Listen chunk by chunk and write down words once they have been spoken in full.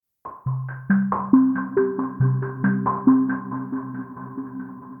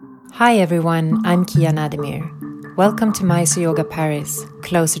Hi everyone, I'm Kia Nadimir. Welcome to Mysore Yoga Paris,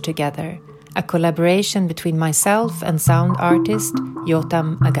 Closer Together, a collaboration between myself and sound artist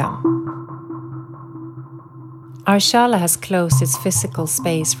Yotam Agam. Our shala has closed its physical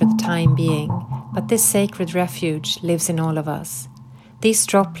space for the time being, but this sacred refuge lives in all of us. These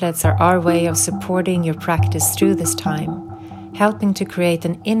droplets are our way of supporting your practice through this time, helping to create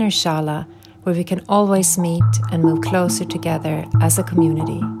an inner shala where we can always meet and move closer together as a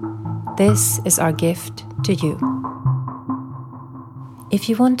community. This is our gift to you. If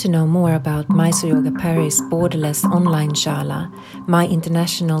you want to know more about Mysore Yoga Paris Borderless Online Shala, my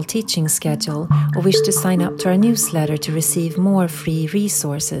international teaching schedule, or wish to sign up to our newsletter to receive more free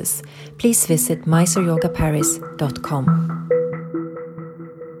resources, please visit mysoreyogaparis.com.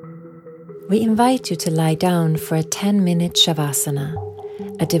 We invite you to lie down for a 10-minute Shavasana,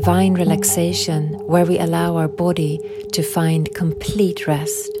 a divine relaxation where we allow our body to find complete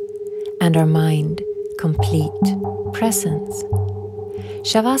rest and our mind complete presence.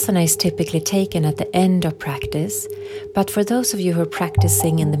 Shavasana is typically taken at the end of practice, but for those of you who are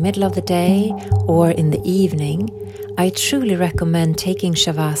practicing in the middle of the day or in the evening, I truly recommend taking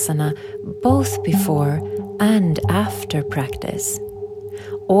Shavasana both before and after practice,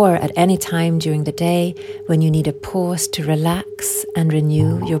 or at any time during the day when you need a pause to relax and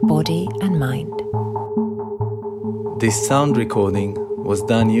renew your body and mind. This sound recording was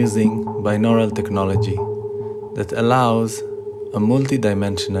done using binaural technology that allows a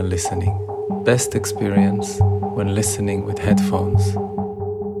multi-dimensional listening. Best experience when listening with headphones.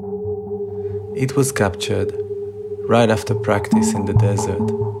 It was captured right after practice in the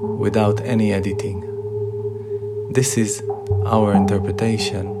desert without any editing. This is our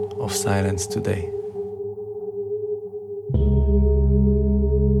interpretation of silence today.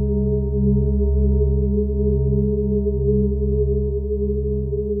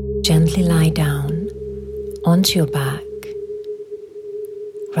 Gently lie down onto your back,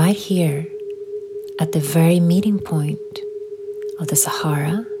 right here at the very meeting point of the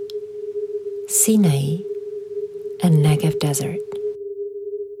Sahara, Sinai, and Negev Desert.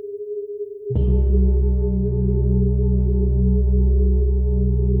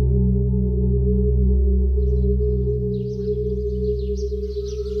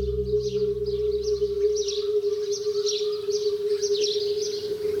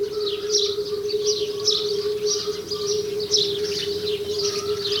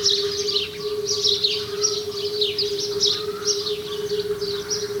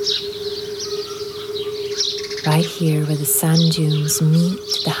 Right here where the sand dunes meet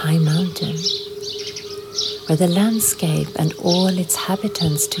the high mountain, where the landscape and all its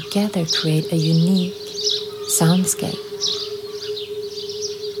habitants together create a unique soundscape.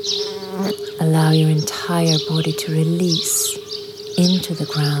 Allow your entire body to release into the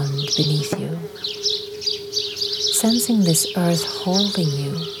ground beneath you, sensing this earth holding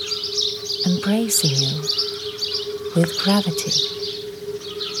you, embracing you with gravity.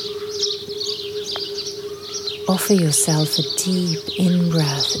 Offer yourself a deep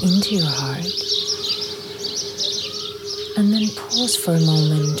in-breath into your heart, and then pause for a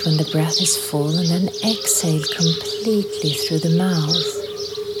moment when the breath is full, and then exhale completely through the mouth.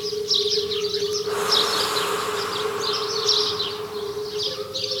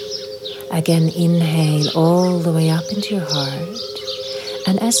 Again, inhale all the way up into your heart,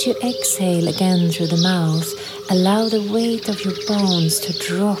 and as you exhale again through the mouth, allow the weight of your bones to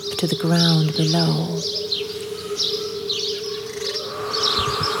drop to the ground below.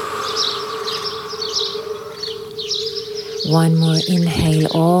 One more inhale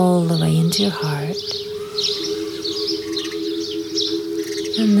all the way into your heart.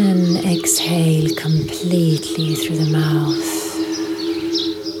 And then exhale completely through the mouth.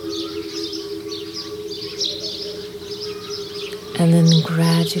 And then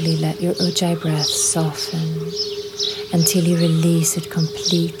gradually let your Ujjayi breath soften until you release it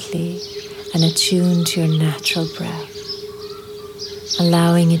completely and attune to your natural breath,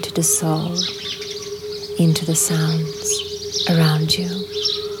 allowing it to dissolve into the sounds around you.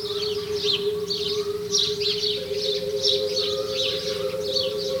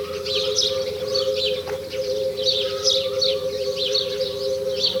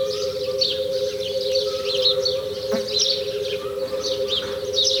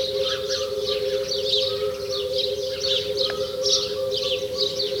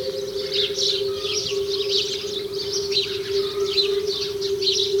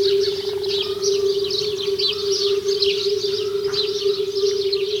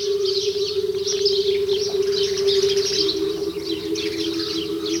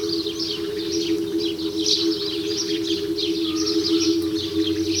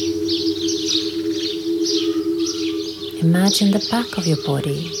 Imagine the back of your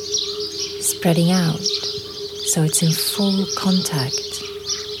body spreading out so it's in full contact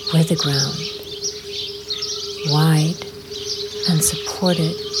with the ground, wide and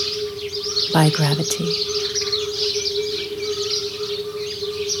supported by gravity.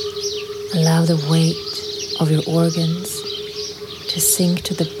 Allow the weight of your organs to sink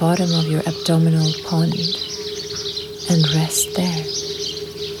to the bottom of your abdominal pond and rest there.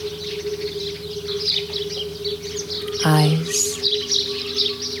 Eyes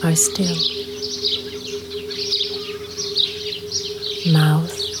are still.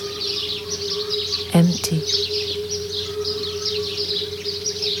 Mouth empty.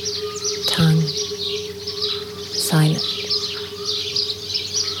 Tongue silent.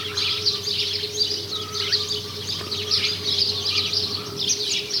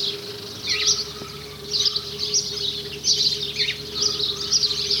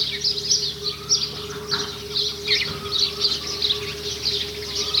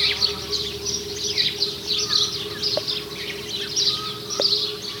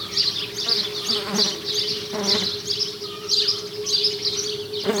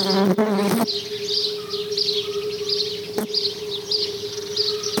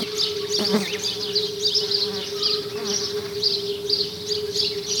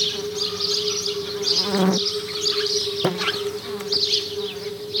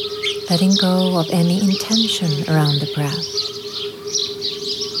 Letting go of any intention around the breath.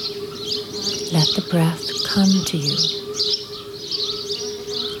 Let the breath come to you.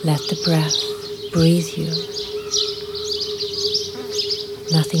 Let the breath breathe you.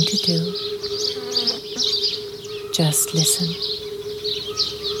 Nothing to do. Just listen.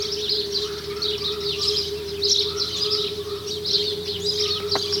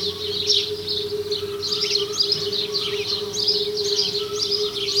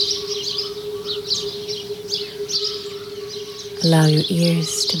 Allow your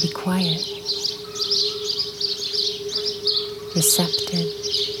ears to be quiet, receptive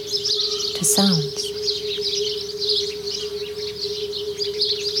to sounds.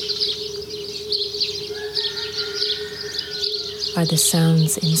 Are the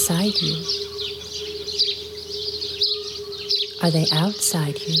sounds inside you? Are they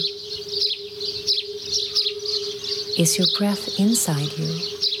outside you? Is your breath inside you?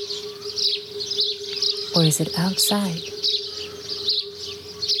 Or is it outside?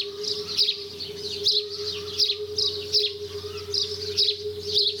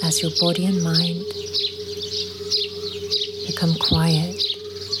 As your body and mind become quiet,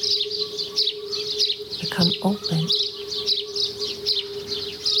 become open,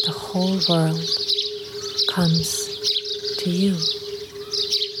 the whole world comes to you.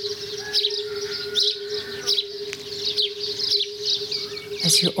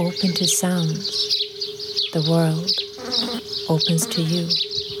 As you open to sounds, the world opens to you,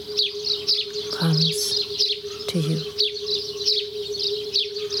 comes to you.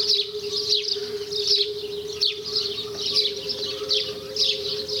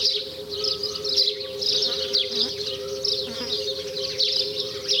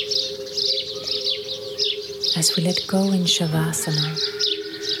 As we let go in Shavasana,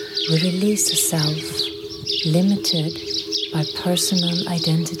 we release the self limited by personal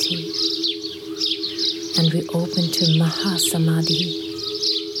identity, and we open to Mahasamadhi,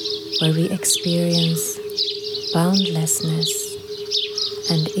 where we experience boundlessness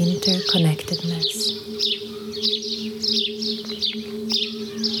and interconnectedness.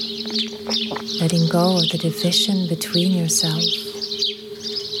 Letting go of the division between yourself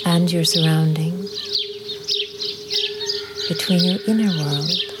and your surrounding, between your inner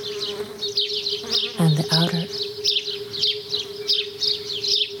world and the outer.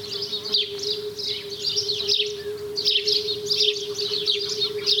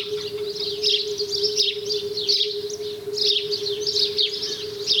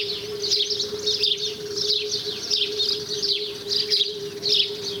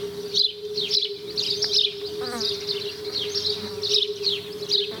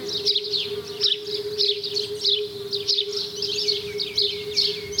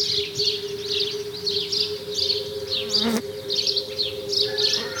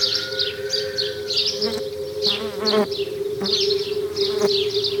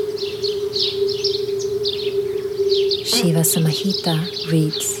 Shiva Samahita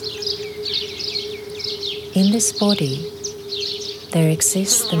reads, "In this body there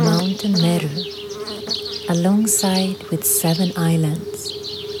exists the mountain Meru alongside with 7 islands.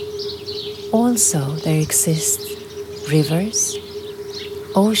 Also there exist rivers,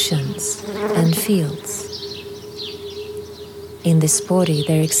 oceans and fields. In this body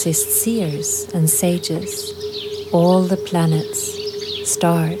there exist seers and sages, all the planets,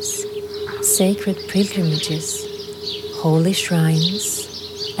 stars, sacred pilgrimages, holy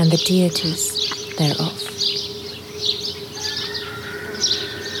shrines, and the deities thereof.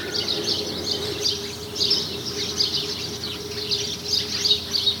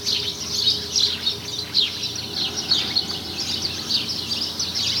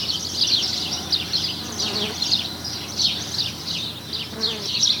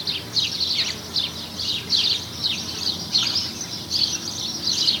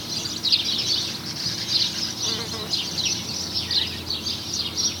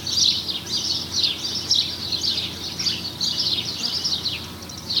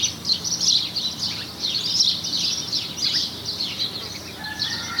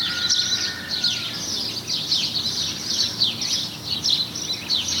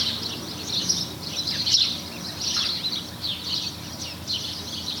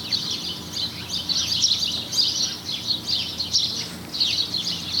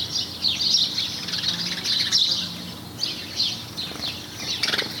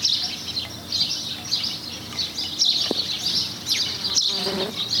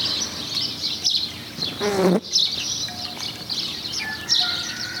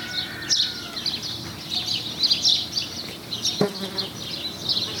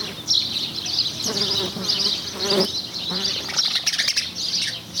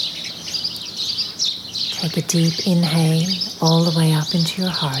 Take a deep inhale all the way up into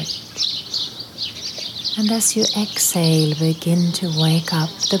your heart. And as you exhale, begin to wake up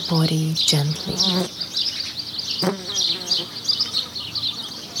the body gently.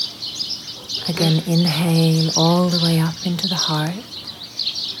 Again, inhale all the way up into the heart.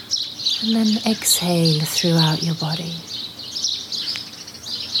 And then exhale throughout your body.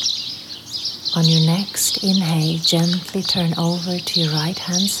 On your next inhale, gently turn over to your right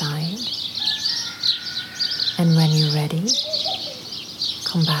hand side. And when you're ready,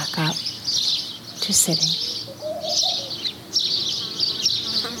 come back up to sitting.